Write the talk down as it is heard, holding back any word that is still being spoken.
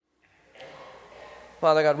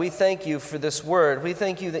Father God, we thank you for this word. We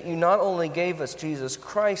thank you that you not only gave us Jesus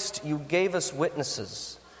Christ, you gave us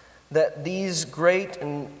witnesses, that these great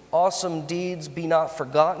and awesome deeds be not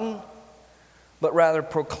forgotten, but rather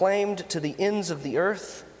proclaimed to the ends of the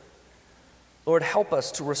earth. Lord, help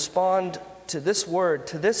us to respond to this word,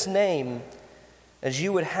 to this name, as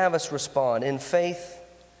you would have us respond, in faith,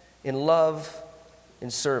 in love, in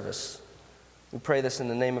service. We pray this in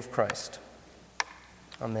the name of Christ.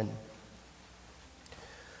 Amen.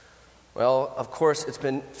 Well, of course, it's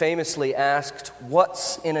been famously asked,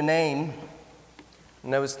 what's in a name?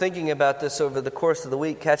 And I was thinking about this over the course of the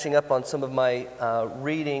week, catching up on some of my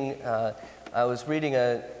reading. I was reading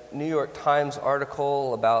a New York Times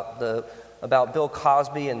article about Bill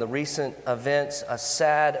Cosby and the recent events, a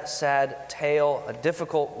sad, sad tale, a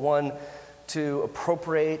difficult one to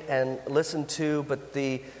appropriate and listen to, but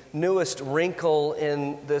the newest wrinkle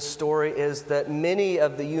in this story is that many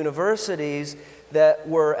of the universities that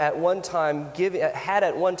were at one time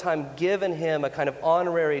given him a kind of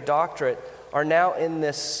honorary doctorate are now in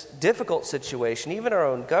this difficult situation. Even our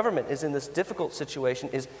own government is in this difficult situation.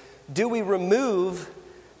 Do we remove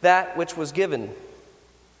that which was given?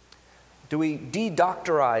 Do we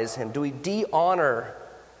de-doctorize him? Do we de-honor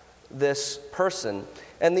this person?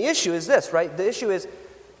 And the issue is this, right? The issue is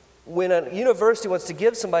when a university wants to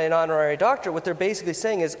give somebody an honorary doctorate, what they're basically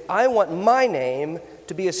saying is, I want my name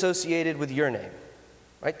to be associated with your name.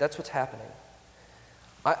 Right? That's what's happening.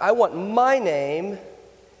 I want my name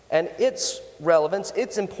and its relevance,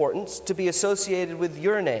 its importance to be associated with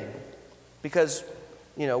your name because,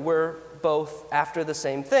 we're both after the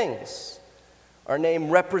same things. Our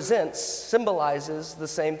name symbolizes the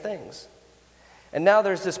same things. And now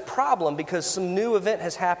there's this problem because some new event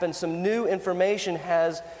has happened, some new information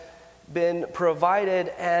has been provided,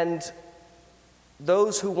 and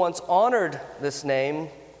those who once honored this name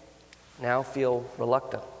now feel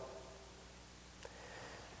reluctant.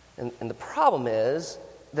 And the problem is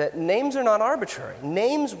that names are not arbitrary.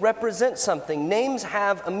 Names represent something. Names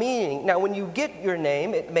have a meaning. Now, when you get your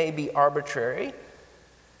name, it may be arbitrary.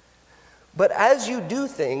 But as you do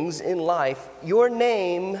things in life, your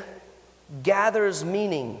name gathers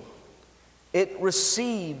meaning. It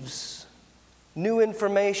receives new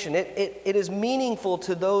information. It is meaningful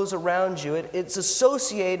to those around you. It's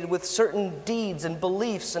associated with certain deeds and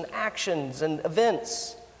beliefs and actions and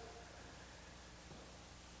events.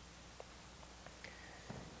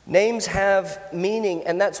 Names have meaning,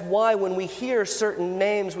 and that's why when we hear certain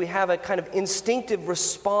names, we have a kind of instinctive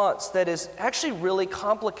response that is actually really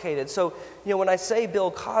complicated. So, when I say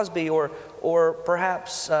Bill Cosby or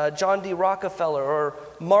perhaps John D. Rockefeller or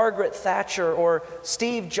Margaret Thatcher or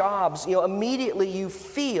Steve Jobs, immediately you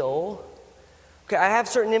feel, okay, I have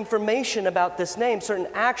certain information about this name, certain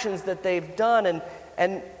actions that they've done,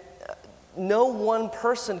 and no one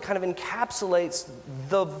person kind of encapsulates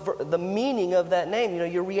the meaning of that name.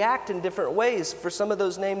 You react in different ways. For some of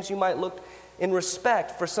those names, you might look in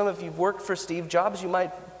respect. For some of you who've worked for Steve Jobs, you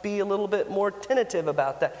might be a little bit more tentative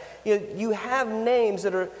about that. You have names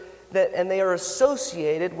and they are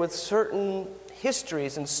associated with certain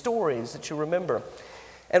histories and stories that you remember.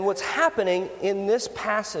 And what's happening in this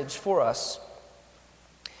passage for us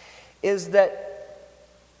is that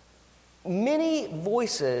many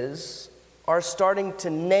voices are starting to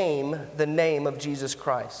name the name of Jesus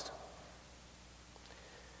Christ.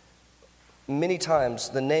 Many times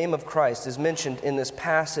the name of Christ is mentioned in this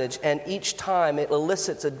passage, and each time it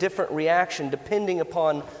elicits a different reaction depending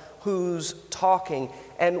upon who's talking.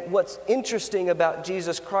 And what's interesting about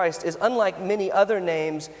Jesus Christ is, unlike many other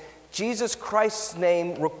names, Jesus Christ's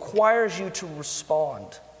name requires you to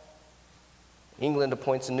respond. England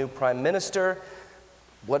appoints a new prime minister.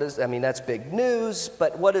 That's big news,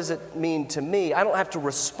 but what does it mean to me? I don't have to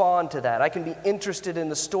respond to that. I can be interested in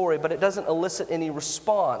the story, but it doesn't elicit any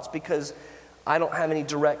response because I don't have any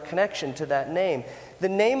direct connection to that name. The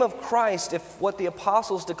name of Christ, if what the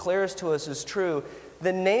apostles declares to us is true,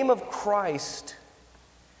 the name of Christ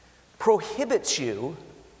prohibits you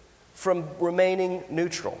from remaining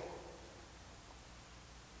neutral.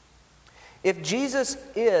 If Jesus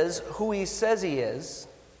is who he says he is,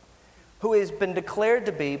 who has been declared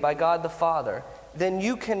to be by God the Father, then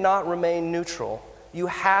you cannot remain neutral. You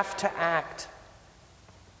have to act.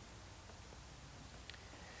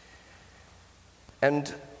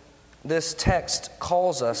 And this text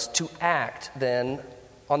calls us to act then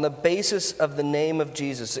on the basis of the name of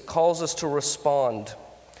Jesus. It calls us to respond.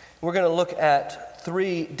 We're going to look at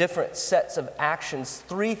 3 different sets of actions,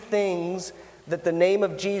 3 things that the name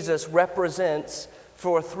of Jesus represents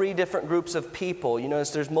for 3 different groups of people.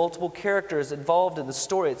 There's multiple characters involved in the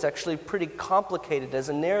story. It's actually pretty complicated as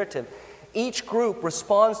a narrative. Each group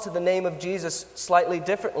responds to the name of Jesus slightly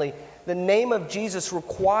differently. The name of Jesus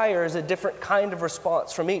requires a different kind of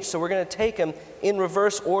response from each. So we're going to take them in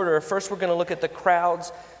reverse order. First, we're going to look at the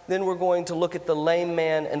crowds. Then we're going to look at the lame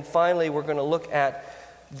man. And finally, we're going to look at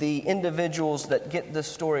the individuals that get this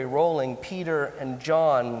story rolling, Peter and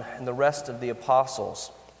John and the rest of the apostles.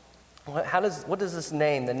 What does this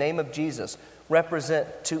name, the name of Jesus, represent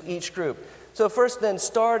to each group? So first then,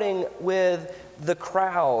 starting with the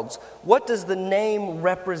crowds, what does the name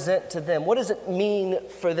represent to them? What does it mean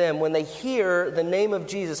for them when they hear the name of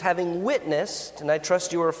Jesus, having witnessed, and I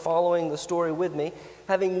trust you are following the story with me,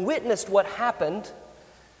 having witnessed what happened,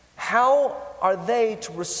 how are they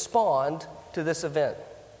to respond to this event?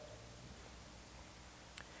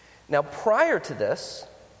 Now, prior to this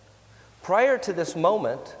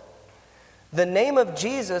moment, the name of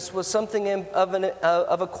Jesus was something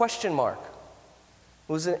of a question mark.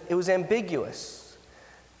 It was ambiguous.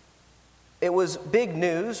 It was big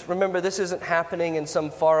news. Remember, this isn't happening in some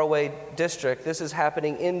faraway district. This is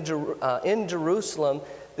happening in Jerusalem.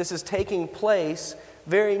 This is taking place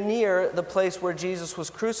very near the place where Jesus was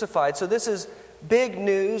crucified. So this is big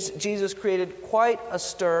news. Jesus created quite a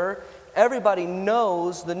stir. Everybody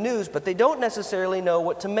knows the news, but they don't necessarily know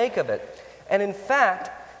what to make of it. And in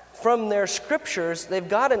fact, from their scriptures, they've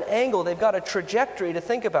got an angle, they've got a trajectory to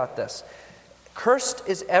think about this. Cursed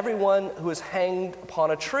is everyone who is hanged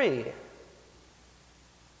upon a tree.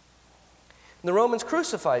 The Romans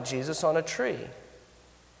crucified Jesus on a tree.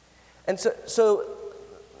 And so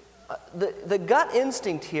the gut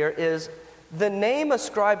instinct here is the name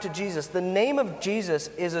ascribed to Jesus, the name of Jesus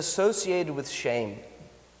is associated with shame.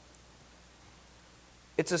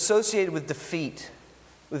 It's associated with defeat,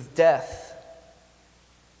 with death.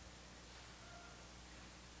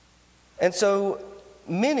 And so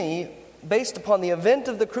many, based upon the event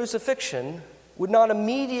of the crucifixion, would not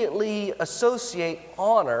immediately associate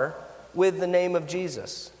honor with the name of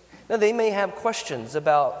Jesus. Now, they may have questions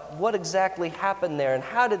about what exactly happened there and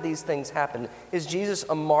how did these things happen. Is Jesus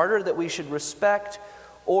a martyr that we should respect,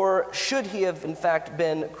 or should he have, in fact,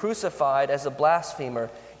 been crucified as a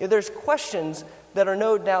blasphemer? There's questions that are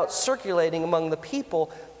no doubt circulating among the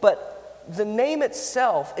people, but the name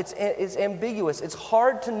itself, it's ambiguous. It's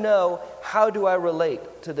hard to know, how do I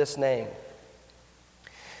relate to this name?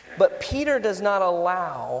 But Peter does not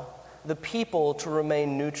allow the people to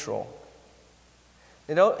remain neutral.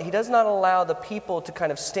 He does not allow the people to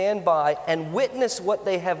kind of stand by and witness what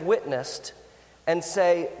they have witnessed and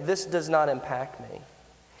say, this does not impact me.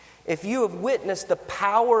 If you have witnessed the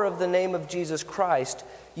power of the name of Jesus Christ,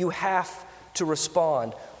 you have to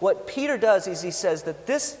respond. What Peter does is he says that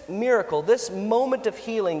this miracle, this moment of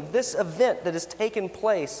healing, this event that has taken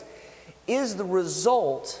place is the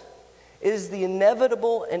result, is the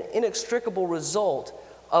inevitable and inextricable result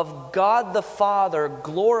of God the Father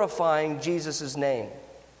glorifying Jesus' name.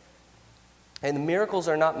 And the miracles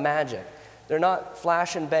are not magic. They're not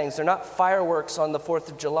flash and bangs. They're not fireworks on the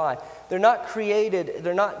 4th of July. They're not created,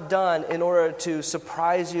 they're not done in order to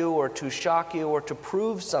surprise you or to shock you or to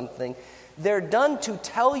prove something. They're done to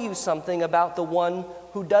tell you something about the one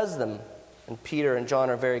who does them. And Peter and John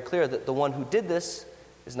are very clear that the one who did this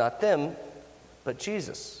is not them, but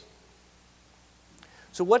Jesus.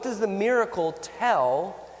 So what does the miracle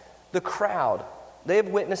tell the crowd? They have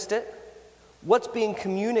witnessed it. What's being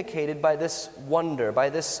communicated by this wonder, by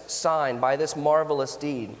this sign, by this marvelous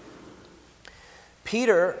deed?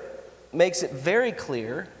 Peter makes it very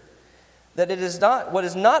clear that what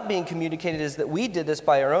is not being communicated is that we did this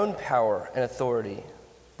by our own power and authority.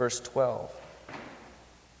 Verse 12.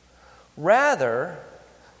 Rather,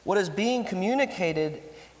 what is being communicated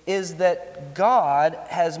is that God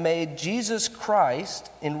has made Jesus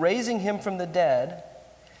Christ, in raising him from the dead,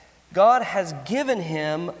 God has given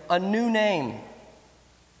him a new name.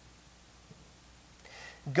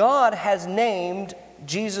 God has named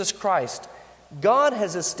Jesus Christ. God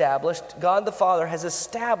the Father has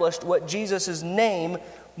established what Jesus' name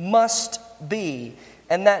must be.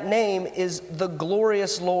 And that name is the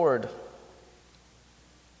glorious Lord.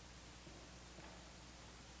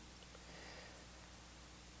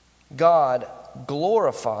 God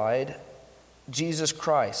glorified Jesus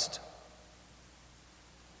Christ.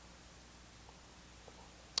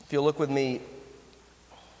 If you'll look with me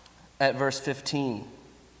at verse 15.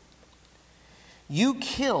 You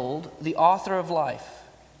killed the author of life,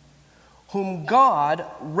 whom God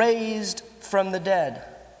raised from the dead.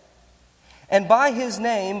 And by his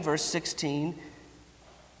name, verse 16,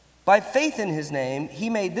 by faith in his name, he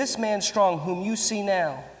made this man strong whom you see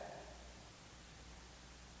now.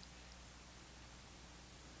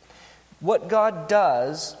 What God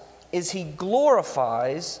does is he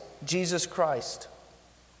glorifies Jesus Christ.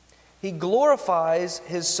 He glorifies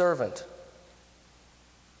his servant.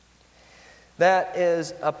 That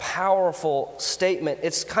is a powerful statement.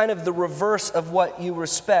 It's kind of the reverse of what you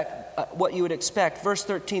would expect. Verse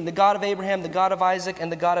 13, the God of Abraham, the God of Isaac,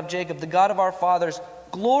 and the God of Jacob, the God of our fathers,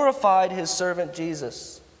 glorified his servant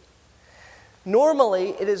Jesus. Normally,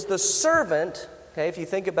 it is the servant, okay, if you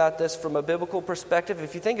think about this from a biblical perspective,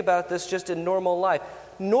 if you think about this just in normal life,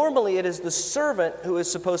 normally it is the servant who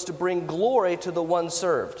is supposed to bring glory to the one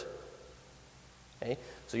served. Okay?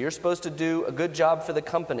 So you're supposed to do a good job for the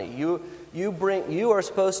company. You are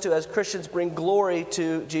supposed to, as Christians, bring glory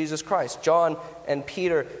to Jesus Christ. John and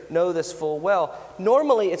Peter know this full well.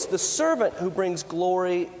 Normally, it's the servant who brings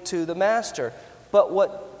glory to the master. But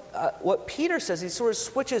what Peter says, he sort of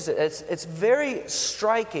switches it. It's very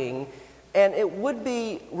striking, and it would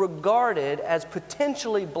be regarded as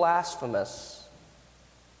potentially blasphemous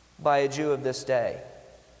by a Jew of this day.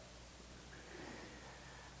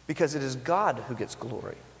 Because it is God who gets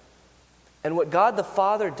glory. And what God the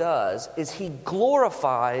Father does is he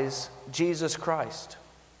glorifies Jesus Christ.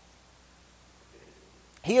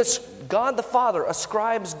 God the Father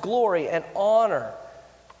ascribes glory and honor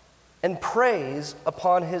and praise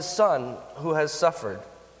upon his Son who has suffered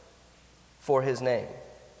for his name.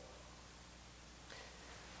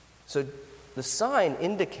 So the sign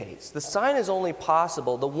is only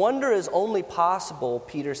possible, the wonder is only possible,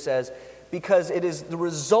 Peter says, because it is the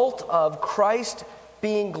result of Christ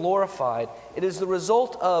being glorified. It is the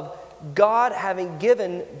result of God having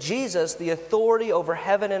given Jesus the authority over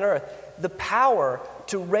heaven and earth, the power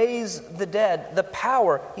to raise the dead, the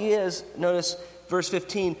power. He is, notice verse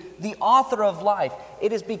 15, the author of life.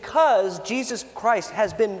 It is because Jesus Christ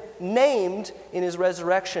has been named in his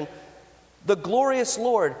resurrection the glorious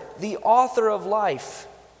Lord, the author of life,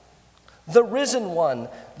 the risen one,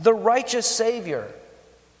 the righteous Savior,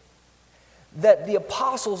 that the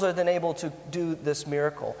apostles are then able to do this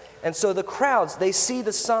miracle. And so the crowds, they see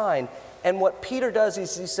the sign, and what Peter does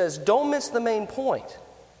is he says, don't miss the main point.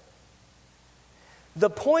 The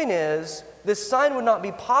point is, this sign would not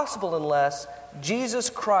be possible unless Jesus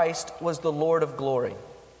Christ was the Lord of glory,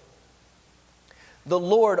 the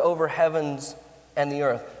Lord over heavens and the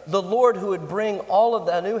earth, the Lord who would bring all of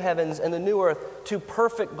the new heavens and the new earth to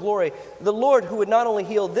perfect glory, the Lord who would not only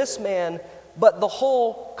heal this man, but the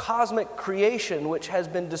whole cosmic creation which has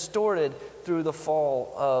been distorted through the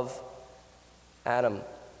fall of Adam.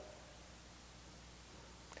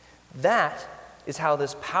 That is how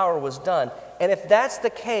this power was done. And if that's the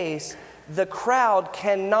case, the crowd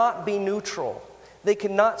cannot be neutral. They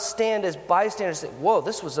cannot stand as bystanders and say, whoa,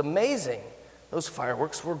 this was amazing. Those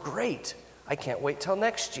fireworks were great. I can't wait till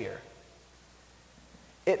next year.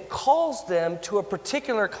 It calls them to a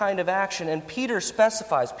particular kind of action, and Peter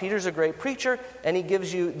specifies. Peter's a great preacher, and he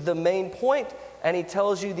gives you the main point, and he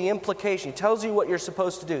tells you the implication. He tells you what you're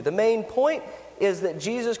supposed to do. The main point is that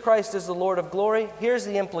Jesus Christ is the Lord of glory. Here's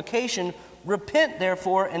the implication. Repent,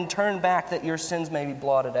 therefore, and turn back that your sins may be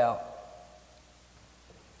blotted out.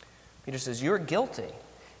 Peter says, you're guilty.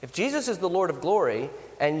 If Jesus is the Lord of glory,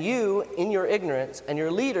 and you, in your ignorance, and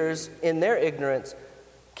your leaders, in their ignorance,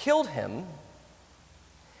 killed him,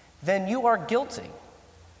 then you are guilty.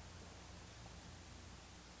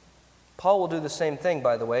 Paul will do the same thing,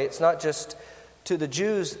 by the way. It's not just to the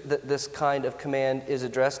Jews that this kind of command is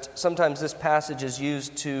addressed. Sometimes this passage is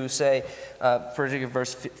used to say, particularly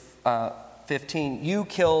verse 15, you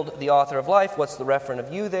killed the author of life. What's the referent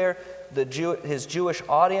of you there? His Jewish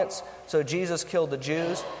audience. So Jesus killed the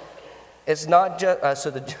Jews. It's not just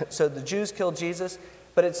so the Jews killed Jesus,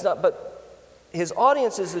 but it's not. But his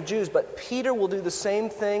audience is the Jews, but Peter will do the same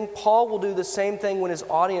thing. Paul will do the same thing when his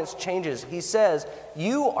audience changes. He says,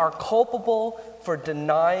 you are culpable for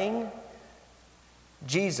denying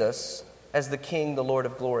Jesus as the King, the Lord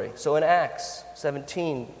of glory. So in Acts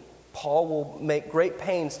 17, Paul will make great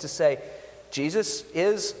pains to say, Jesus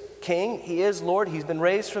is King, he is Lord, he's been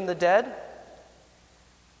raised from the dead,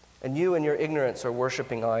 and you in your ignorance are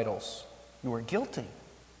worshiping idols. You are guilty.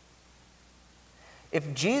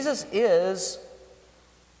 If Jesus is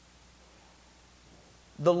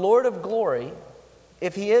the Lord of glory,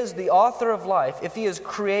 if he is the author of life, if he is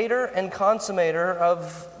creator and consummator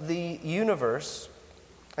of the universe,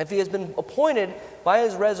 if he has been appointed by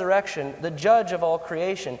his resurrection the judge of all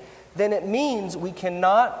creation, then it means we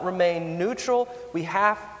cannot remain neutral. We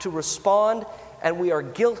have to respond, and we are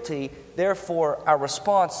guilty. Therefore, our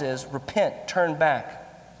response is repent, turn back,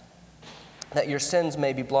 that your sins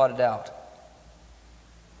may be blotted out.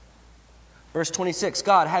 Verse 26,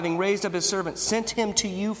 God, having raised up his servant, sent him to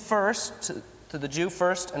you first, to the Jew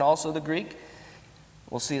first, and also the Greek.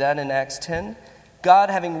 We'll see that in Acts 10.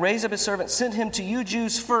 God, having raised up his servant, sent him to you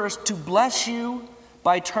Jews first to bless you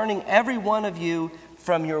by turning every one of you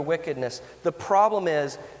from your wickedness. The problem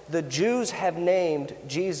is the Jews have named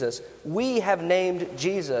Jesus. We have named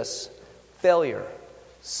Jesus failure,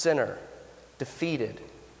 sinner, defeated,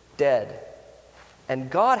 dead. And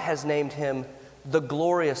God has named him the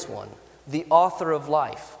glorious one, the author of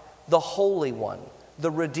life, the holy one, the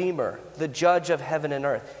Redeemer, the judge of heaven and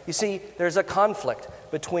earth. You see, there's a conflict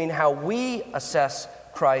between how we assess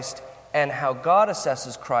Christ and how God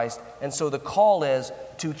assesses Christ. And so the call is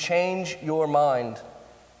to change your mind.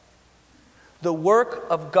 The work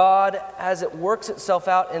of God as it works itself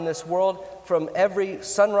out in this world, from every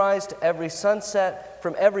sunrise to every sunset,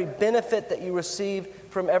 from every benefit that you receive,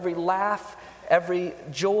 from every laugh, every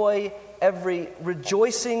joy, every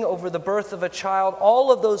rejoicing over the birth of a child,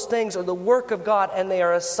 all of those things are the work of God, and they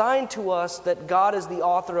are assigned to us that God is the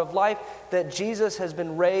author of life, that Jesus has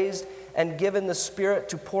been raised and given the Spirit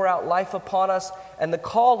to pour out life upon us. And the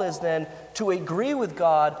call is then to agree with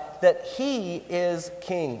God that He is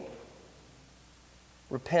King.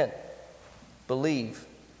 Repent, believe.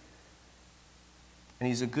 And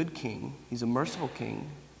He's a good King. He's a merciful King.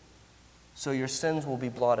 So your sins will be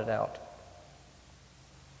blotted out.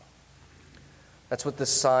 That's what this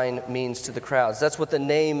sign means to the crowds. That's what the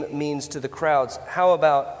name means to the crowds. How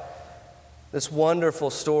about this wonderful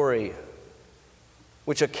story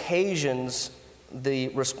which occasions the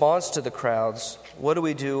response to the crowds? What do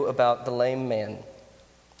we do about the lame man?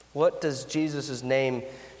 What does Jesus' name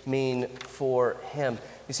mean for him?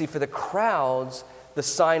 You see, for the crowds, the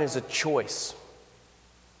sign is a choice.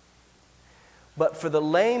 But for the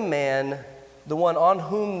lame man, the one on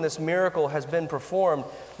whom this miracle has been performed,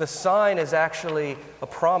 the sign is actually a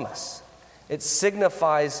promise. It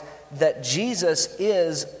signifies that Jesus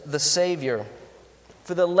is the Savior.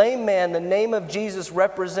 For the lame man, the name of Jesus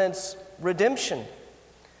represents redemption.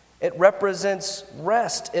 It represents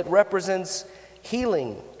rest. It represents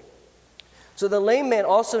healing. So the lame man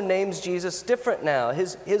also names Jesus different now.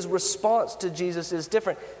 His response to Jesus is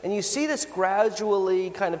different. And you see this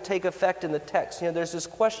gradually kind of take effect in the text. There's this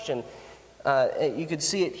question. You could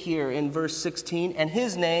see it here in verse 16. And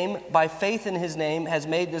his name, by faith in his name, has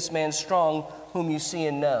made this man strong, whom you see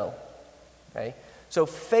and know. Okay? So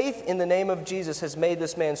faith in the name of Jesus has made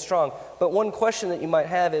this man strong. But one question that you might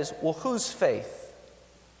have is, well, whose faith?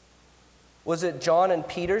 Was it John and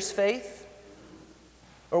Peter's faith?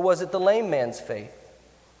 Or was it the lame man's faith?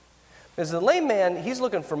 Because the lame man, he's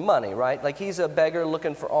looking for money, right? Like he's a beggar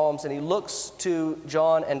looking for alms, and he looks to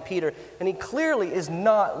John and Peter, and he clearly is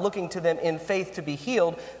not looking to them in faith to be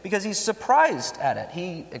healed because he's surprised at it.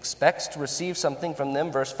 He expects to receive something from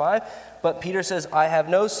them, verse 5, but Peter says, I have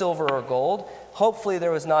no silver or gold. Hopefully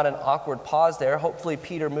there was not an awkward pause there. Hopefully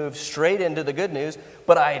Peter moved straight into the good news,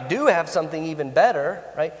 but I do have something even better,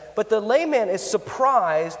 right? But the lame man is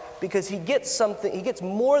surprised because he gets something, he gets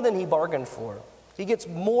more than he bargained for. He gets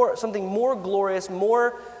something more glorious, he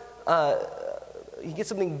gets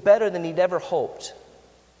something better than he'd ever hoped.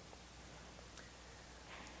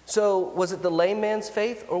 So was it the lame man's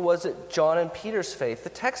faith or was it John and Peter's faith?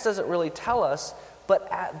 The text doesn't really tell us,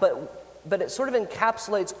 but it sort of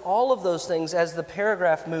encapsulates all of those things as the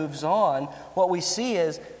paragraph moves on. What we see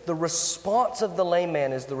is the response of the lame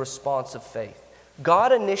man is the response of faith.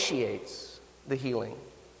 God initiates the healing.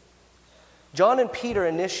 John and Peter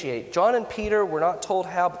initiate. John and Peter, we're not told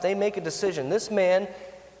how, but they make a decision. This man,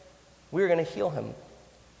 we're going to heal him.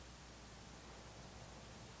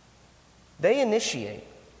 They initiate,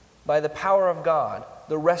 by the power of God,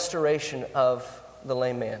 the restoration of the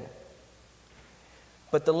lame man.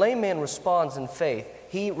 But the lame man responds in faith.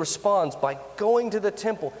 He responds by going to the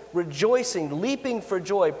temple, rejoicing, leaping for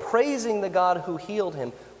joy, praising the God who healed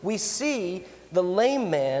him. We see the lame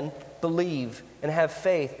man believe and have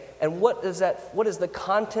faith. And what is the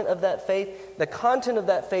content of that faith? The content of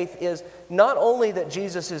that faith is not only that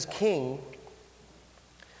Jesus is King,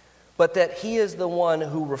 but that He is the one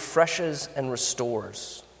who refreshes and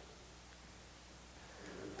restores.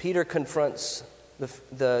 Peter confronts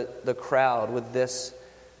the crowd with this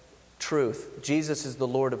truth. Jesus is the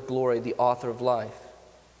Lord of glory, the author of life.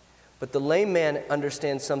 But the lame man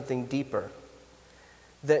understands something deeper.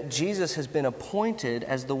 That Jesus has been appointed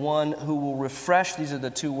as the one who will refresh. These are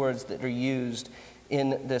the two words that are used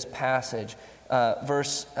in this passage.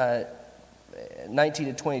 Verse 19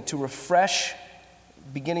 to 20, to refresh,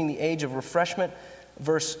 beginning the age of refreshment.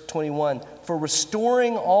 Verse 21, for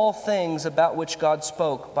restoring all things about which God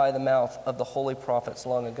spoke by the mouth of the holy prophets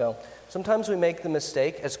long ago. Sometimes we make the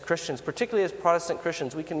mistake as Christians, particularly as Protestant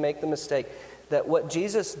Christians, we can make the mistake that what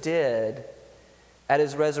Jesus did at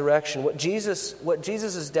his resurrection. What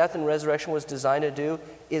Jesus' death and resurrection was designed to do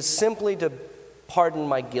is simply to pardon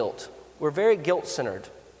my guilt. We're very guilt-centered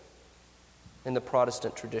in the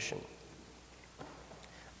Protestant tradition.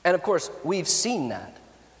 And of course, we've seen that,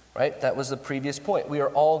 right? That was the previous point. We are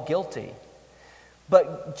all guilty.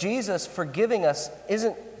 But Jesus forgiving us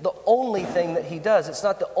isn't the only thing that he does. It's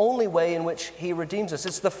not the only way in which he redeems us.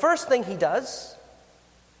 It's the first thing he does,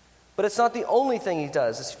 but it's not the only thing he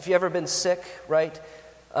does. If you've ever been sick, right,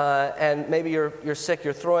 and maybe you're sick,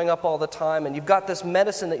 you're throwing up all the time, and you've got this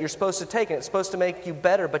medicine that you're supposed to take, and it's supposed to make you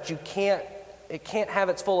better, but it can't have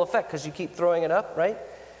its full effect because you keep throwing it up, right?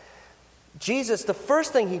 Jesus, the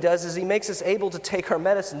first thing he does is he makes us able to take our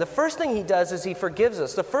medicine. The first thing he does is he forgives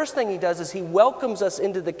us. The first thing he does is he welcomes us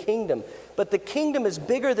into the kingdom. But the kingdom is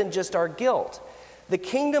bigger than just our guilt. The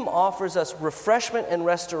kingdom offers us refreshment and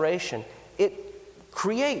restoration. It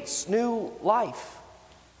creates new life,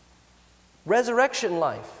 resurrection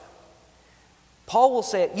life. Paul will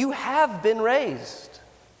say it, you have been raised.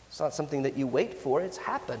 It's not something that you wait for, it's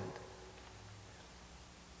happened.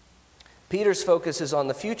 Peter's focus is on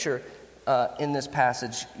the future. In this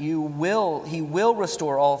passage, he will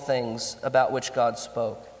restore all things about which God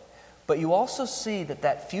spoke. But you also see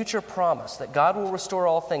that future promise, that God will restore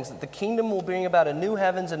all things, that the kingdom will bring about a new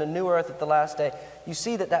heavens and a new earth at the last day. You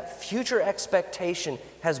see that future expectation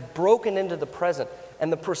has broken into the present. And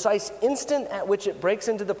the precise instant at which it breaks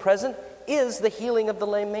into the present is the healing of the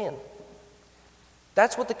lame man.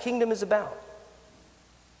 That's what the kingdom is about.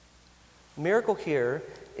 Miracle here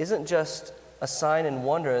isn't just a sign and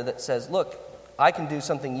wonder that says, look, I can do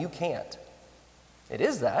something you can't. It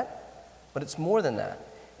is that, but it's more than that.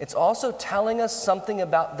 It's also telling us something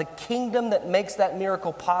about the kingdom that makes that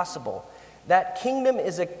miracle possible. That kingdom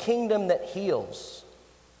is a kingdom that heals.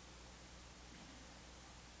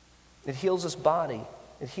 It heals this body.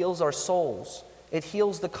 It heals our souls. It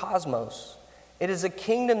heals the cosmos. It is a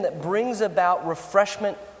kingdom that brings about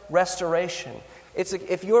refreshment, restoration.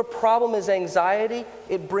 If your problem is anxiety,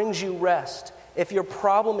 it brings you rest. If your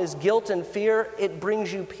problem is guilt and fear, it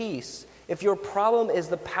brings you peace. If your problem is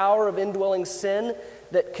the power of indwelling sin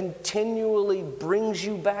that continually brings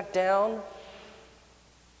you back down,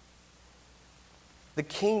 the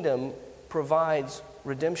kingdom provides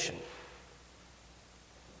redemption.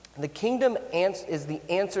 The kingdom is the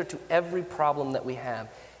answer to every problem that we have.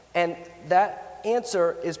 And that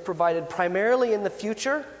answer is provided primarily in the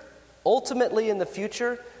future, ultimately in the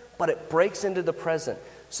future, but it breaks into the present.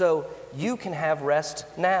 So you can have rest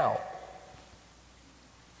now.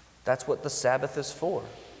 That's what the Sabbath is for.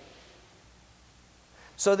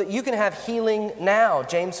 So that you can have healing now.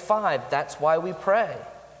 James 5, that's why we pray.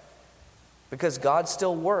 Because God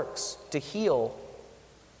still works to heal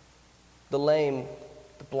the lame,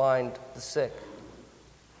 the blind, the sick.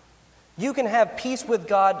 You can have peace with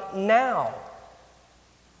God now.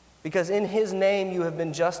 Because in His name you have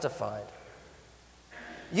been justified.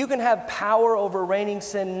 You can have power over reigning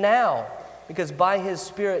sin now, because by His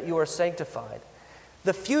Spirit you are sanctified.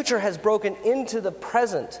 The future has broken into the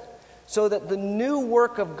present, so that the new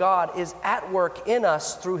work of God is at work in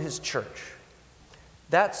us through His church.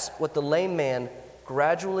 That's what the lame man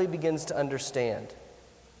gradually begins to understand.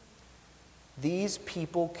 These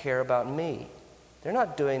people care about me. They're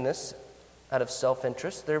not doing this out of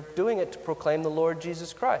self-interest. They're doing it to proclaim the Lord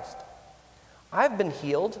Jesus Christ. I've been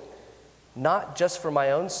healed, not just for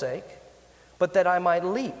my own sake, but that I might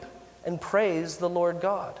leap and praise the Lord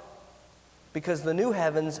God. Because the new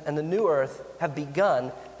heavens and the new earth have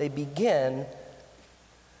begun. They begin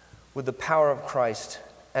with the power of Christ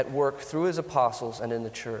at work through His apostles and in the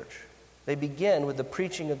church. They begin with the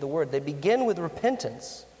preaching of the word. They begin with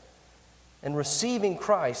repentance and receiving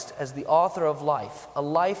Christ as the author of life, a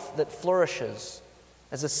life that flourishes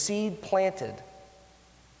as a seed planted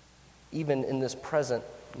even in this present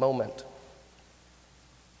moment.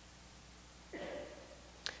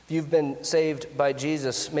 If you've been saved by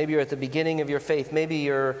Jesus, maybe you're at the beginning of your faith, maybe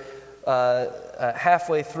you're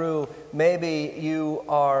halfway through, maybe you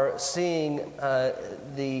are seeing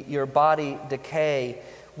your body decay.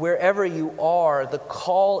 Wherever you are, the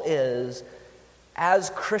call is, as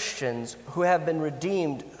Christians who have been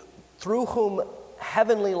redeemed, through whom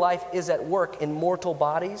heavenly life is at work in mortal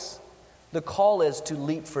bodies, the call is to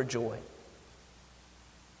leap for joy.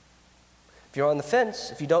 If you're on the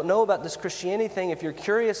fence, if you don't know about this Christianity thing, if you're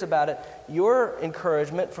curious about it, your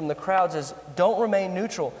encouragement from the crowds is don't remain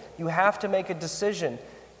neutral. You have to make a decision.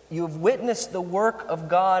 You've witnessed the work of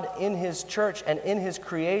God in His church and in His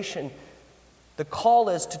creation. The call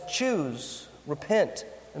is to choose, repent,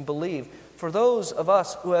 and believe. For those of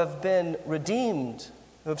us who have been redeemed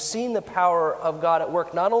who have seen the power of God at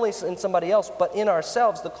work, not only in somebody else, but in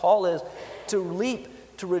ourselves. The call is to leap,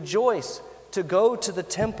 to rejoice, to go to the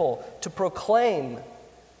temple, to proclaim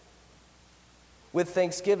with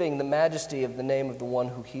thanksgiving the majesty of the name of the one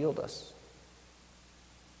who healed us.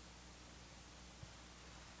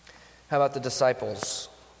 How about the disciples?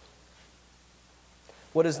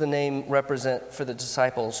 What does the name represent for the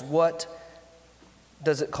disciples? What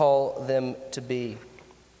does it call them to be?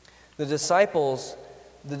 The disciples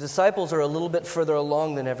are a little bit further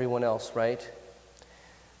along than everyone else, right?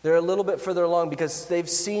 They're a little bit further along because they've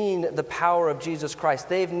seen the power of Jesus Christ.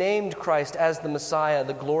 They've named Christ as the Messiah,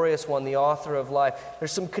 the glorious one, the author of life.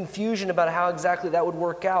 There's some confusion about how exactly that would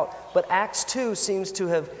work out. But Acts 2 seems to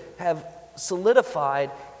have solidified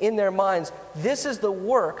in their minds, this is the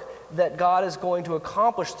work that God is going to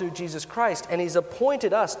accomplish through Jesus Christ. And He's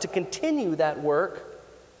appointed us to continue that work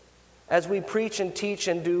as we preach and teach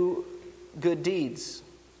and do good deeds.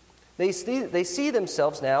 They see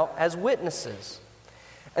themselves now as witnesses.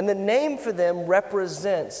 And the name for them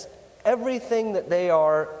represents everything that they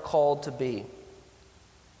are called to be.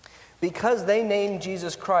 Because they named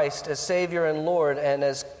Jesus Christ as Savior and Lord and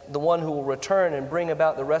as the one who will return and bring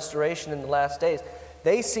about the restoration in the last days,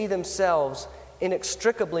 they see themselves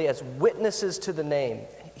inextricably as witnesses to the name.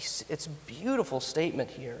 It's a beautiful statement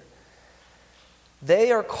here.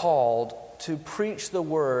 They are called to preach the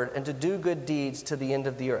word and to do good deeds to the end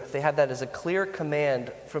of the earth. They have that as a clear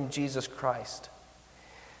command from Jesus Christ.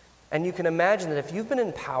 And you can imagine that if you've been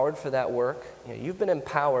empowered for that work, you've been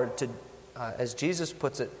empowered to, as Jesus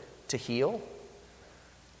puts it, to heal,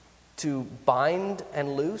 to bind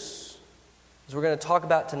and loose. As we're going to talk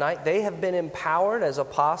about tonight, they have been empowered as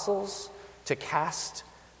apostles to cast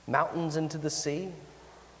mountains into the sea.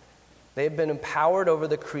 They have been empowered over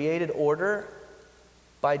the created order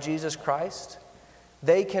by Jesus Christ.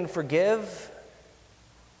 They can forgive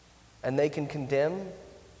and they can condemn.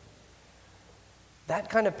 That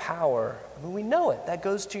kind of power, we know it. That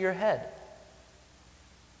goes to your head.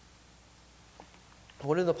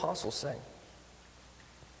 What do the apostles say?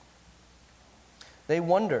 They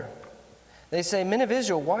wonder. They say, "Men of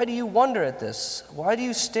Israel, why do you wonder at this? Why do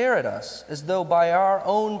you stare at us as though by our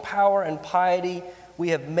own power and piety we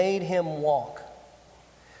have made him walk?"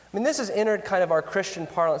 I mean, this has entered kind of our Christian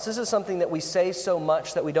parlance. This is something that we say so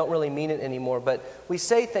much that we don't really mean it anymore. But we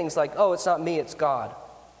say things like, "Oh, it's not me, it's God.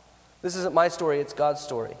 This isn't my story, it's God's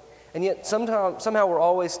story." And yet somehow we're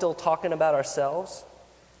always still talking about ourselves.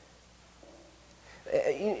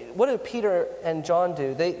 What do Peter and John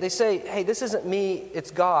do? They say, "Hey, this isn't me, it's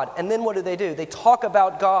God." And then what do? They talk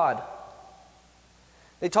about God.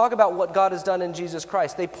 They talk about what God has done in Jesus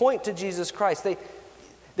Christ. They point to Jesus Christ.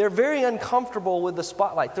 They're very uncomfortable with the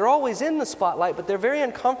spotlight. They're always in the spotlight, but they're very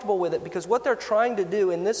uncomfortable with it because what they're trying to do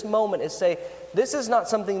in this moment is say, this is not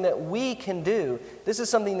something that we can do. This is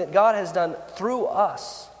something that God has done through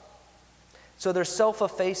us. So they're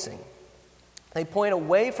self-effacing. They point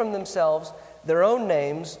away from themselves, their own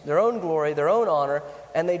names, their own glory, their own honor,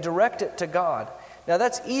 and they direct it to God. Now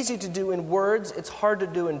that's easy to do in words. It's hard to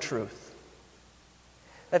do in truth.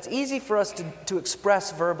 That's easy for us to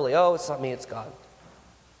express verbally. "Oh, it's not me, it's God."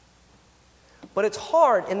 But it's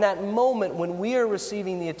hard in that moment when we are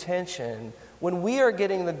receiving the attention, when we are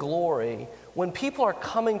getting the glory, when people are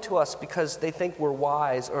coming to us because they think we're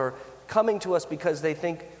wise, or coming to us because they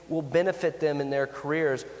think we'll benefit them in their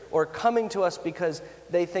careers, or coming to us because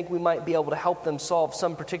they think we might be able to help them solve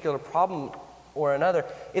some particular problem or another.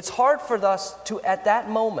 It's hard for us to, at that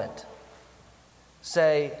moment,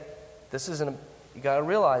 say, you got to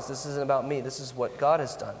realize this isn't about me. This is what God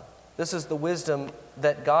has done. This is the wisdom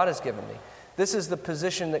that God has given me. This is the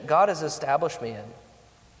position that God has established me in.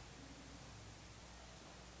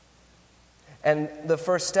 And the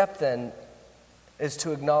first step then is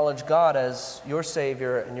to acknowledge God as your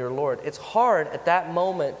Savior and your Lord. It's hard at that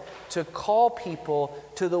moment to call people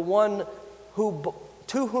to the one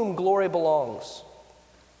to whom glory belongs.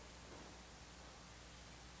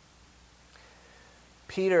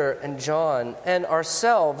 Peter and John and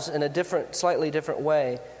ourselves in a slightly different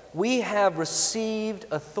way, we have received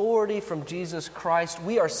authority from Jesus Christ.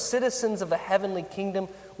 We are citizens of the heavenly kingdom.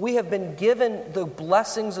 We have been given the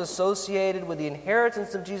blessings associated with the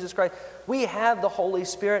inheritance of Jesus Christ. We have the Holy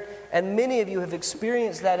Spirit, and many of you have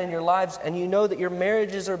experienced that in your lives, and you know that your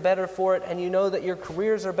marriages are better for it, and you know that your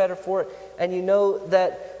careers are better for it, and you know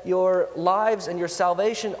that your lives and your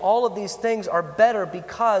salvation, all of these things are better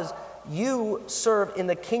because you serve in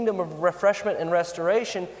the kingdom of refreshment and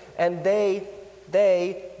restoration, and they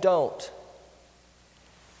don't.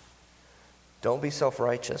 Don't be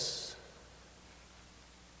self-righteous.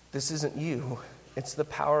 This isn't you. It's the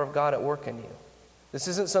power of God at work in you. This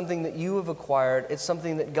isn't something that you have acquired. It's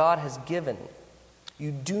something that God has given.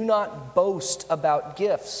 You do not boast about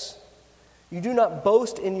gifts. You do not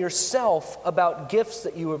boast in yourself about gifts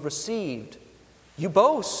that you have received. You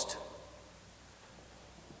boast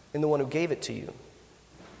in the one who gave it to you.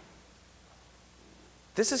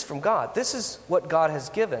 This is from God. This is what God has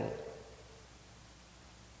given.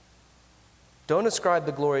 Don't ascribe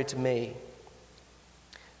the glory to me.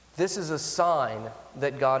 This is a sign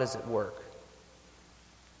that God is at work.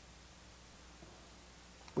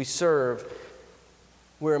 We serve,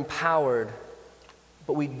 we're empowered,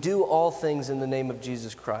 but we do all things in the name of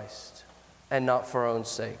Jesus Christ and not for our own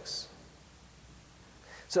sakes.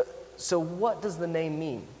 So what does the name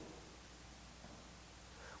mean?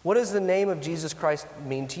 What does the name of Jesus Christ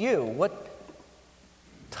mean to you? What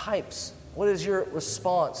is your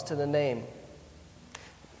response to the name?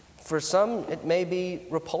 For some, it may be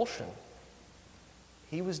repulsion.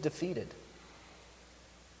 He was defeated.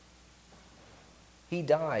 He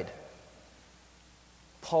died.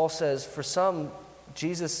 Paul says, for some,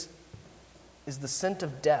 Jesus is the scent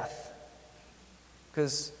of death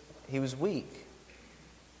because he was weak,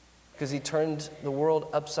 because he turned the world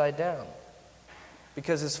upside down,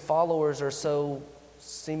 because his followers are so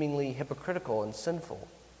seemingly hypocritical and sinful.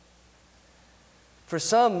 For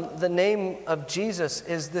some, the name of Jesus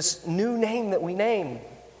is this new name that we name,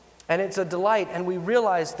 and it's a delight, and we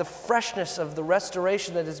realize the freshness of the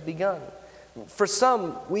restoration that has begun. For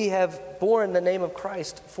some, we have borne the name of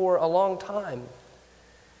Christ for a long time,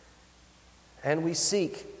 and we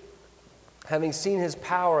seek, having seen his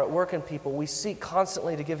power at work in people, we seek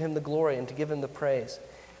constantly to give him the glory and to give him the praise.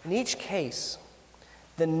 In each case,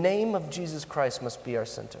 the name of Jesus Christ must be our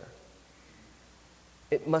center.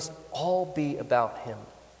 It must all be about him.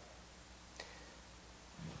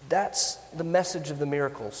 That's the message of the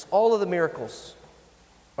miracles. All of the miracles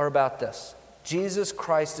are about this. Jesus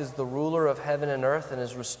Christ is the ruler of heaven and earth and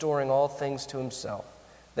is restoring all things to himself,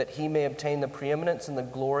 that he may obtain the preeminence and the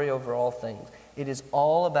glory over all things. It is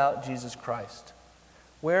all about Jesus Christ.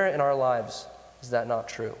 Where in our lives is that not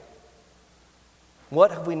true?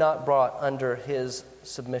 What have we not brought under his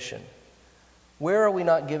submission? Where are we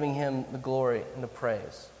not giving him the glory and the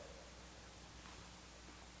praise?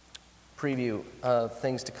 Preview of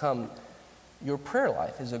things to come. Your prayer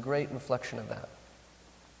life is a great reflection of that.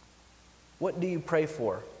 What do you pray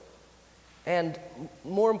for? And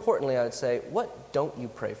more importantly, I would say, what don't you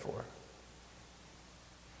pray for?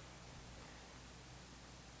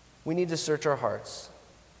 We need to search our hearts.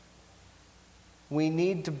 We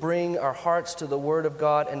need to bring our hearts to the Word of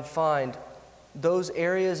God and find those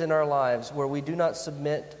areas in our lives where we do not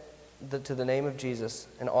submit to the name of Jesus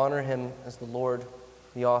and honor him as the Lord,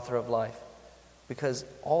 the author of life. Because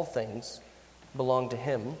all things belong to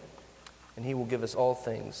him, and he will give us all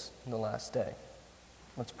things in the last day.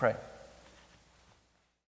 Let's pray.